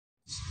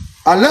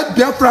And let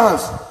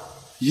BIAFRANs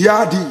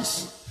hear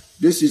this.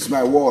 This is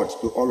my word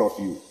to all of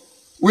you.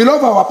 We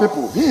love our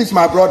people. He is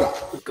my brother.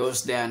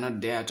 Because they are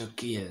not there to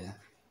kill.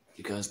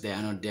 Because they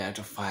are not there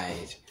to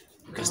fight.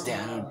 Because they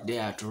are not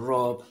there to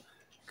rob.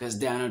 Because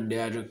they are not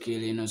there to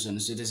kill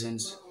innocent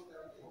citizens.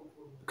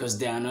 Because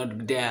they are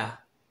not there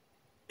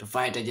to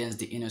fight against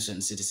the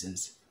innocent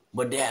citizens.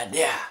 But they are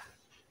there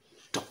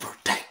to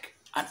protect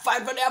and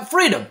fight for their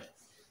freedom.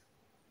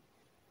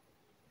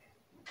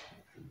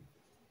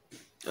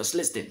 Just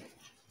listen.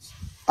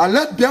 And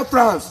let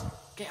BIAFRANs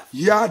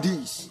hear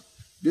this.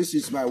 This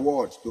is my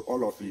word to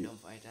all of you.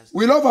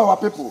 We love our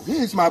people. He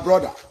is my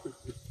brother.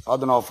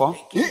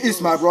 He is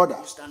my brother.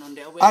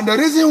 And the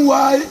reason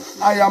why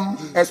I am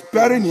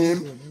sparing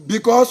him,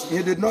 because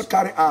he did not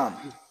carry arm.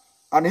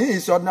 And he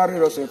is ordinary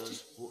road safety.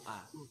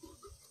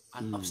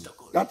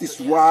 That is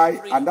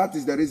why, and that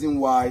is the reason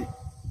why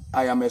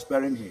I am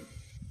sparing him.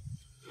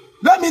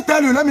 Let me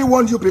tell you, let me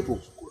warn you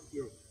people.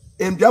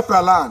 In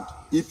Biafra land,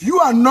 if you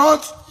are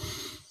not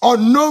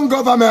unknown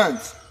government,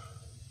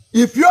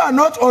 if you are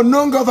not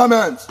unknown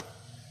government,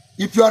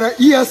 if you are an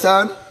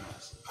ESN,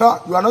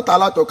 you are not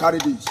allowed to carry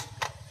this.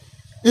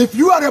 If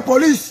you are a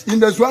police in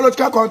the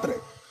zoological country,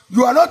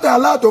 you are not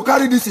allowed to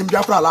carry this in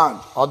Biafra land.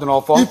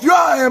 If you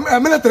are a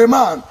military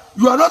man,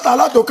 you are not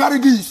allowed to carry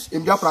this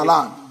in Biafra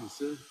land.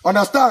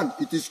 Understand?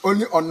 It is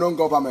only unknown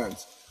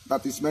government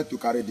that is meant to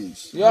carry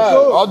this. Yeah.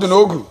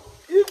 The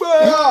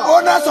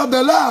owners of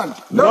the land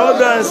know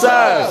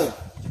themselves.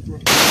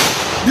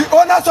 The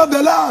owners of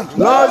the land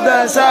know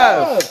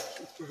themselves.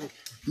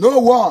 No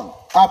one,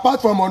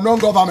 apart from unknown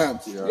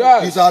government,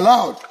 is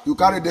allowed to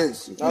carry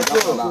this in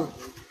Biafra land.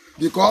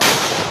 Because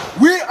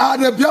we are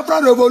the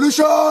Biafran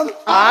revolution.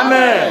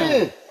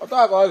 Amen.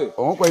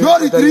 No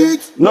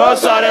retreat. No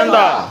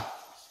surrender.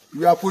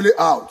 We are fully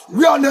out.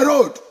 We are on the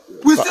road.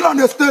 We still on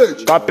the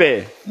stage.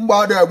 Copy.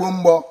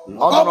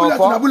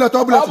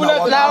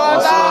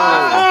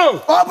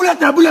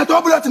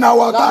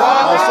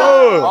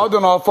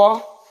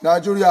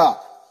 Nigeria,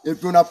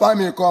 if you not find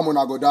me, come,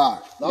 una go die.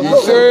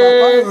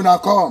 Una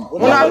come. All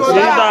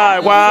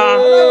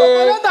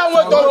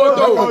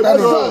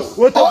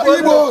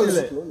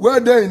Igbos, where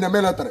they in the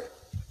military.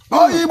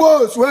 All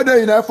Igbos, where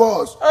they in Air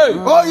Force.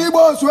 All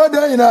Igbos, where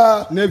they in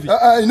Navy.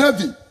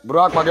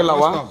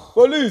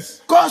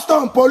 Police.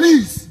 Custom,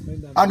 police.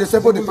 And the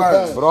civil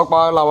defense.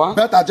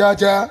 Better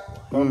judge.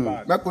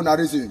 Make una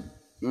reason.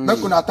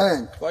 Make una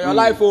think. For your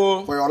life,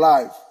 oh. For your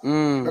life.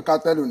 Make I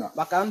tell you now.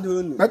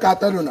 Make I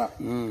tell you now.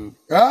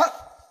 Yeah?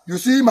 You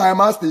see my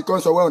master, he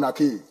comes away on a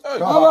key.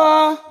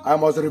 I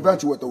must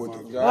revenge with the water.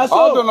 And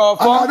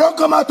I don't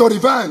come out to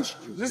revenge.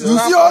 You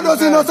see all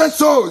those innocent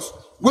souls.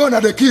 We on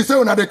the kill, say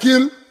on the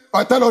kill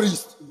a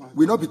terrorist.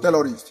 We not be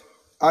terrorists.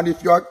 And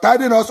if you are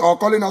guiding us or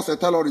calling us a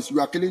terrorist, you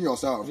are killing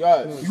yourself.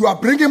 Yes. You are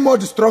bringing more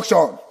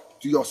destruction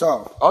to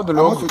yourself. I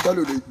want to tell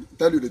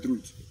you the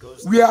truth.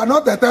 We are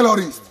not a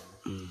terrorist.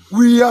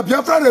 We are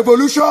Biafran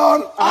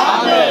revolution.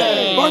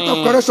 Amen. Point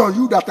of correction,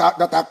 you that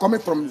are coming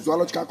from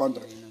zoological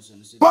country.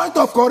 Point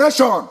of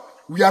correction,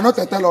 we are not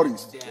a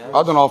terrorist.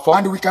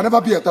 And we can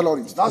never be a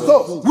terrorist. That's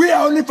all. We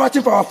are only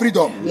fighting for our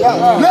freedom.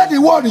 Let the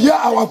world hear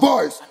our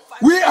voice.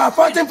 We are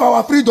fighting for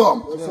our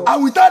freedom.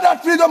 And without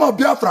that freedom of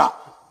Biafra,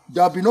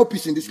 there will be no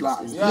peace in this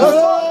land.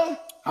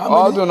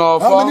 How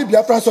many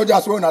Biafran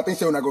soldiers will not think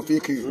say una go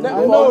fake kill?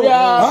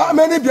 How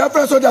many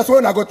Biafran soldiers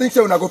will not go think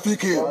say una go fake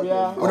kill?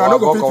 Una no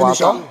go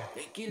finish am.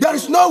 There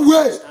is no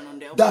way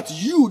that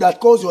you that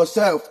calls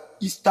yourself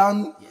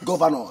Eastern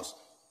governors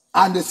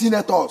and the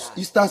senators,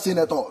 Eastern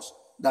senators,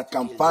 that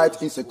can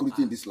fight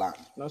insecurity in this land.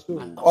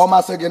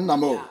 Oma again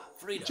namo.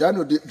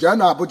 Jana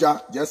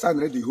Abuja just signed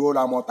the whole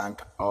armor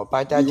tank.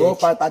 The whole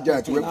fighter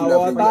jet we pull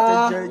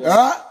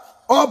everywhere.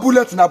 All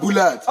bullets na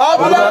bullet. All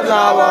bullets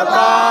na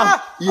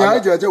water. Yeah,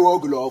 jeje wo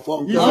ogulo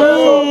ofo.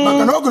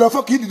 Maka na ogulo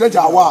ofo ki dide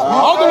jawa.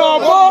 Ogulo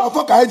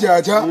ofo ka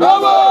jeje.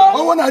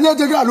 Owo na anye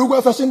jege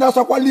alugwe fashion da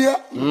sakwalie.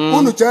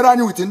 Unu chere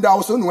anyi with nda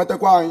awuso unu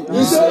wetekwa anyi.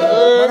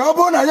 Mana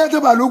obo na anye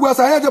jeba alugwe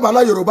sa anye jeba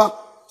la Yoruba.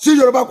 Si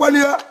Yoruba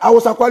kwalie,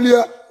 awusa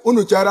kwalie,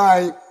 unu chere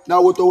anyi na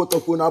woto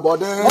fu na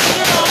bode.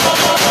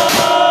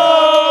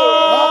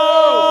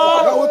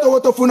 Na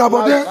woto fu na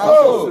bode.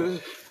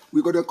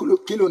 We got to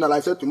kill on like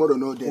I said tomorrow,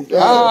 no day.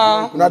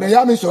 Now they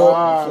hear me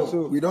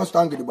so. We don't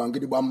stand giddy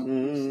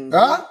bam.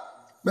 Huh?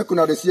 Make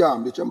una the see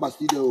am. The chamber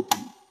still dey open.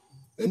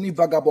 Any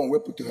vagabond we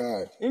put to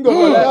her.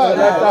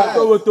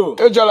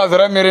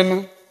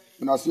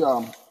 Una see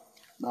am.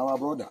 Now our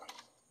brother.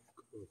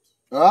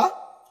 Huh?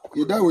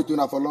 He died with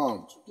una for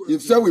long.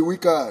 If say we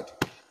wicked,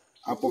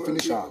 I for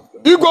finish am.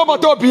 You go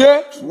back up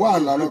here.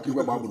 One I not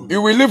kill babu.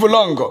 You will live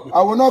longer.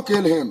 I will not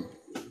kill him.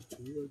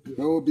 He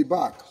will be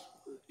back.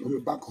 He will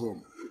be back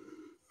home.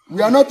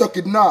 We are not to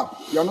kidnap.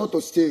 We are not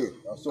to steal.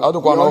 We are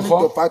only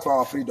to fight for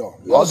our freedom.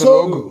 We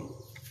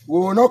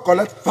will not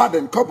collect fat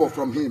and couple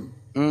from him.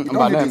 He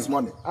don't need his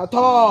money at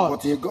all.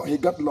 But he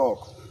got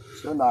luck.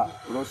 So now,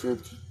 road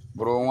safety.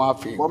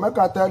 But make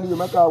I tell you,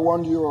 make I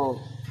warn you.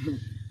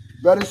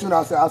 Very soon,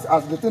 as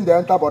the thing they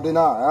enter body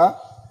now,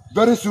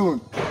 very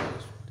soon,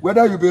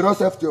 whether you be road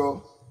safety,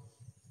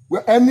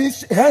 Where any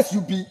has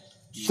you be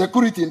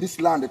security in this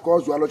land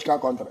because zoological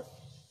country.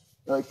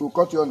 If you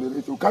catch you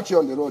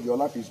on the road, your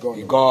life is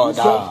gone. God,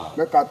 so,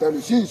 make I tell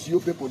you, since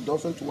you people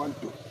doesn't want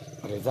to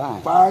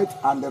fight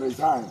and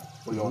resign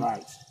for your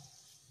rights,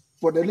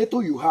 for the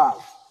little you have,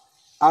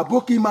 a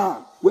bookie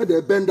man where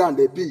they bend down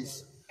the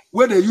bees,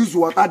 where they use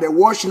water, they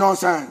wash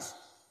nonsense.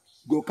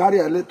 Go carry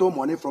a little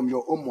money from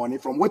your own money,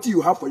 from what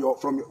you have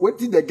what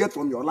did they get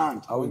from your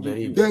land?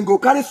 Then go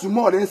carry some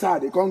more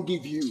inside, they can't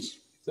give you.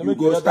 You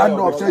go stand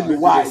up, say you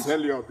wise.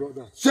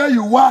 Say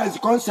you wise, you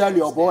can't sell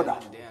your brother.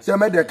 Say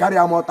make they carry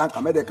a more tank,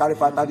 make they carry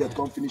 500,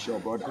 can't finish your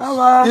brother.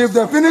 If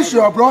they finish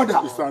your brother,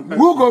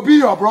 who go be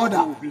your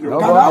brother? Can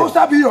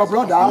Hausa be your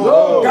brother?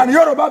 No. Can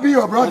Yoruba be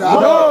your brother?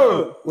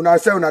 No. Una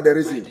say una the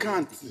reason.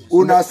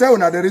 Una say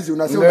una the reason.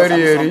 Una say una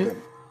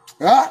something.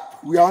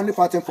 We are only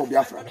fighting for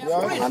Biafra.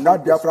 And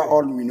that Biafra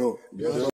all we know.